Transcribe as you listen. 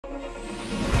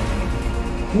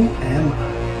Who am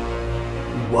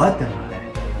I? What am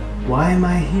I? Why am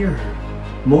I here?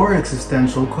 More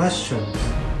existential questions.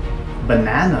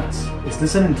 Bananas. Is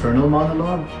this an internal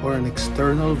monologue or an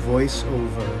external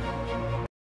voiceover?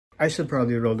 I should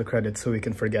probably roll the credits so we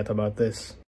can forget about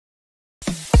this.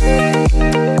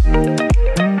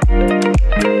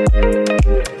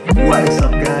 What is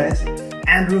up, guys?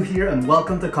 Andrew here, and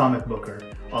welcome to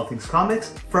Comicbooker. All things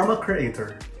comics from a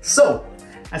creator. So,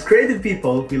 as creative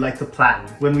people, we like to plan.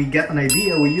 When we get an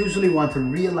idea, we usually want to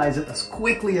realize it as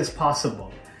quickly as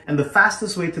possible. And the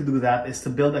fastest way to do that is to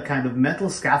build a kind of mental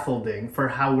scaffolding for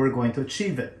how we're going to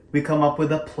achieve it. We come up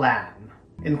with a plan.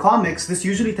 In comics, this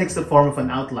usually takes the form of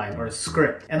an outline or a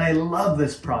script, and I love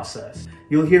this process.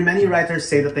 You'll hear many writers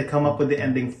say that they come up with the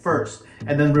ending first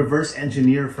and then reverse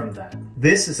engineer from that.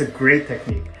 This is a great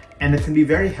technique, and it can be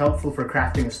very helpful for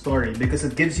crafting a story because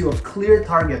it gives you a clear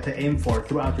target to aim for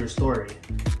throughout your story.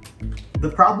 The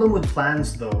problem with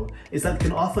plans, though, is that it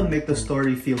can often make the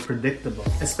story feel predictable.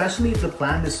 Especially if the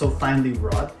plan is so finely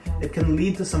wrought, it can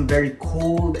lead to some very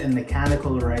cold and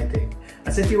mechanical writing,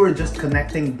 as if you were just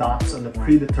connecting dots on a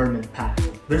predetermined path.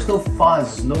 There's no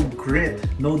fuzz, no grit,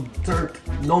 no dirt,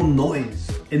 no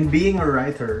noise. In being a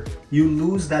writer, you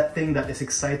lose that thing that is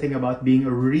exciting about being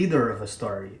a reader of a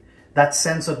story, that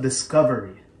sense of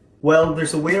discovery. Well,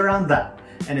 there's a way around that.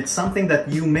 And it's something that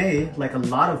you may, like a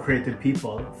lot of creative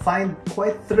people, find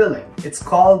quite thrilling. It's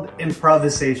called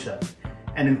improvisation.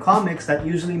 And in comics, that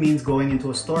usually means going into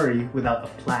a story without a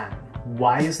plan.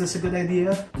 Why is this a good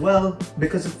idea? Well,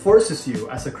 because it forces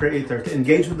you as a creator to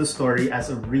engage with the story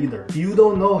as a reader. You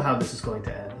don't know how this is going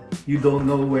to end. You don't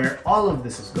know where all of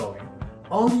this is going.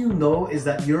 All you know is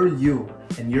that you're you,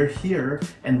 and you're here,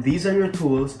 and these are your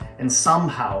tools, and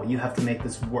somehow you have to make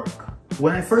this work.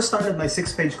 When I first started my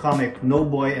 6-page comic,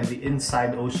 Noboy and the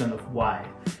Inside Ocean of Why,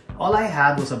 all I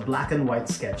had was a black and white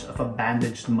sketch of a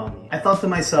bandaged mummy. I thought to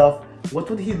myself, what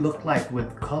would he look like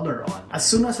with color on? As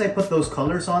soon as I put those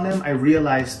colors on him, I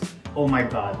realized, oh my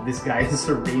god, this guy is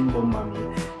a rainbow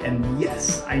mummy, and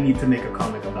yes, I need to make a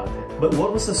comic about it. But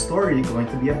what was the story going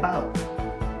to be about?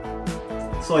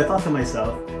 So I thought to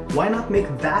myself, why not make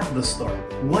that the story?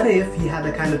 What if he had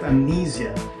a kind of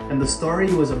amnesia and the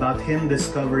story was about him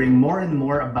discovering more and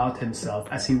more about himself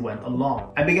as he went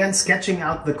along? I began sketching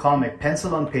out the comic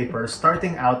pencil on paper,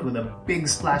 starting out with a big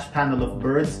splash panel of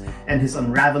birds and his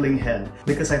unraveling head,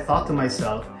 because I thought to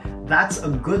myself, that's a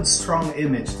good strong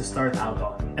image to start out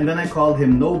on. And then I called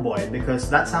him Noboy because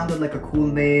that sounded like a cool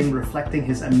name reflecting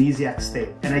his amnesiac state.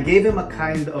 And I gave him a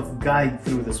kind of guide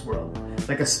through this world,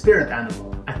 like a spirit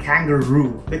animal, a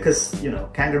kangaroo, because, you know,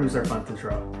 kangaroos are fun to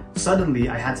draw. Suddenly,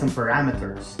 I had some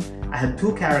parameters. I had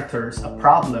 2 characters, a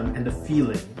problem, and a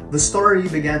feeling. The story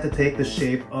began to take the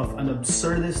shape of an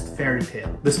absurdist fairy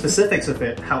tale. The specifics of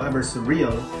it, however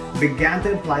surreal, began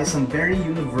to imply some very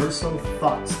universal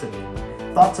thoughts to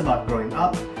me. Thoughts about growing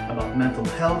up, about mental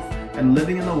health, and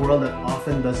living in a world that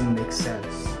often doesn't make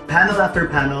sense. Panel after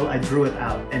panel, I drew it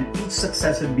out, and each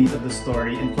successive beat of the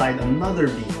story implied another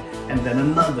beat, and then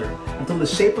another, until the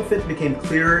shape of it became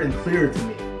clearer and clearer to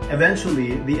me.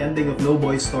 Eventually, the ending of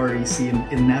Noboy's story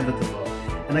seemed inevitable,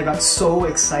 and I got so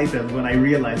excited when I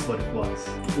realized what it was.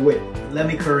 Wait, let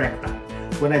me correct that.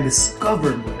 When I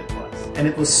discovered what it was. And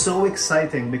it was so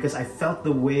exciting because I felt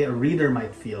the way a reader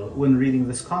might feel when reading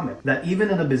this comic. That even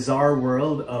in a bizarre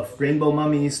world of rainbow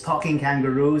mummies, talking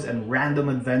kangaroos, and random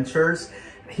adventures,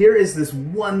 here is this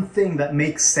one thing that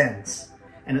makes sense.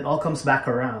 And it all comes back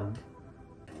around.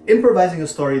 Improvising a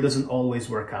story doesn't always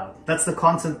work out. That's the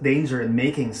constant danger in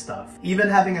making stuff. Even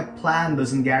having a plan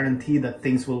doesn't guarantee that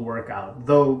things will work out,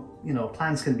 though, you know,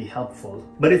 plans can be helpful.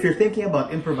 But if you're thinking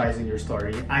about improvising your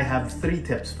story, I have 3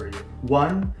 tips for you.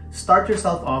 1, start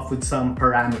yourself off with some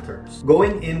parameters.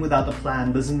 Going in without a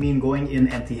plan doesn't mean going in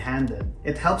empty-handed.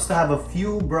 It helps to have a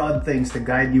few broad things to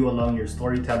guide you along your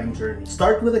storytelling journey.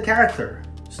 Start with a character.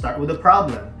 Start with a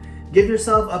problem. Give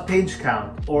yourself a page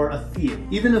count or a theme.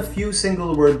 Even a few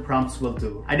single word prompts will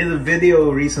do. I did a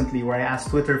video recently where I asked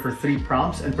Twitter for 3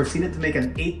 prompts and proceeded to make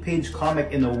an 8-page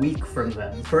comic in a week from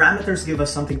them. Parameters give us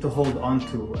something to hold on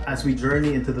to as we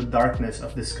journey into the darkness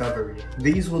of discovery.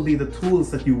 These will be the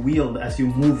tools that you wield as you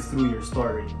move through your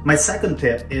story. My second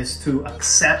tip is to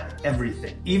accept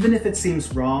everything. Even if it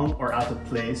seems wrong or out of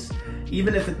place,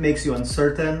 even if it makes you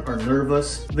uncertain or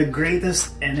nervous, the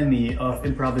greatest enemy of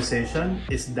improvisation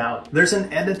is doubt. There's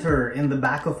an editor in the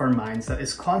back of our minds that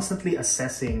is constantly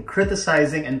assessing,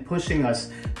 criticizing, and pushing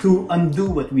us to undo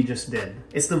what we just did.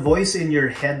 It's the voice in your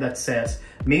head that says,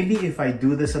 maybe if I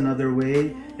do this another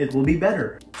way, it will be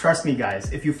better. Trust me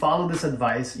guys, if you follow this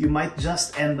advice, you might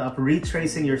just end up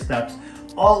retracing your steps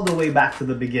all the way back to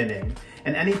the beginning,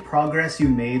 and any progress you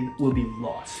made will be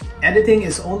lost. Editing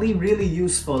is only really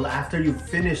useful after you've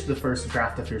finished the first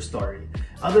draft of your story.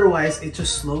 Otherwise, it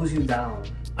just slows you down.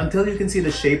 Until you can see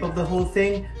the shape of the whole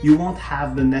thing, you won't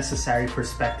have the necessary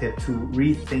perspective to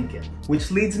rethink it.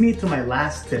 Which leads me to my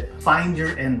last tip: find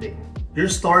your ending. Your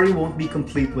story won't be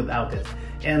complete without it,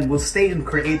 and will stay in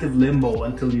creative limbo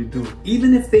until you do.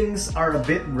 Even if things are a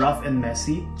bit rough and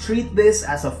messy, treat this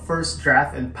as a first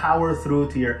draft and power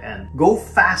through to your end. Go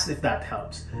fast if that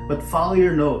helps, but follow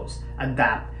your nose,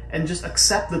 adapt, and just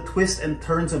accept the twists and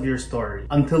turns of your story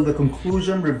until the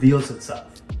conclusion reveals itself.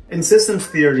 In systems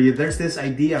theory, there's this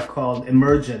idea called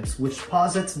emergence, which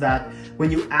posits that when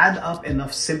you add up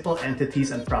enough simple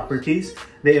entities and properties,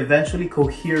 they eventually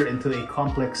cohere into a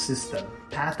complex system.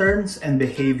 Patterns and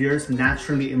behaviors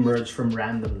naturally emerge from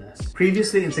randomness.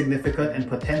 Previously insignificant and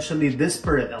potentially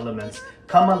disparate elements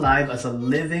come alive as a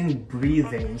living,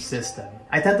 breathing system.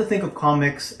 I tend to think of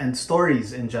comics and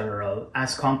stories in general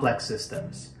as complex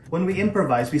systems. When we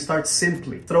improvise, we start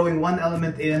simply, throwing one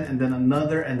element in and then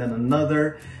another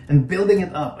and building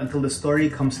it up until the story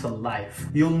comes to life.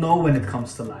 You'll know when it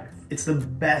comes to life. It's the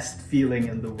best feeling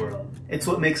in the world. It's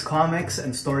what makes comics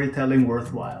and storytelling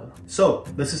worthwhile. So,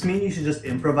 does this mean you should just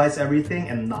improvise everything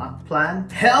and not plan?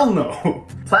 Hell no!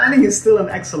 Planning is still an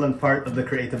excellent part of the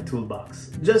creative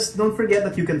toolbox. Just don't forget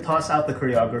that you can toss out the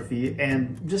choreography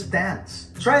and just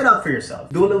dance. Try it out for yourself.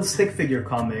 Do a little stick figure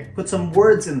comic, put some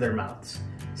words in their mouths.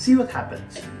 See what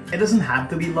happens. It doesn't have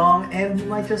to be long, and you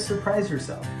might just surprise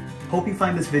yourself. Hope you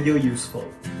find this video useful.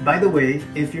 By the way,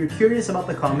 if you're curious about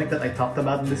the comic that I talked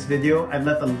about in this video, I've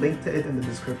left a link to it in the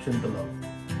description below.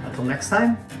 Until next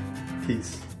time,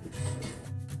 peace.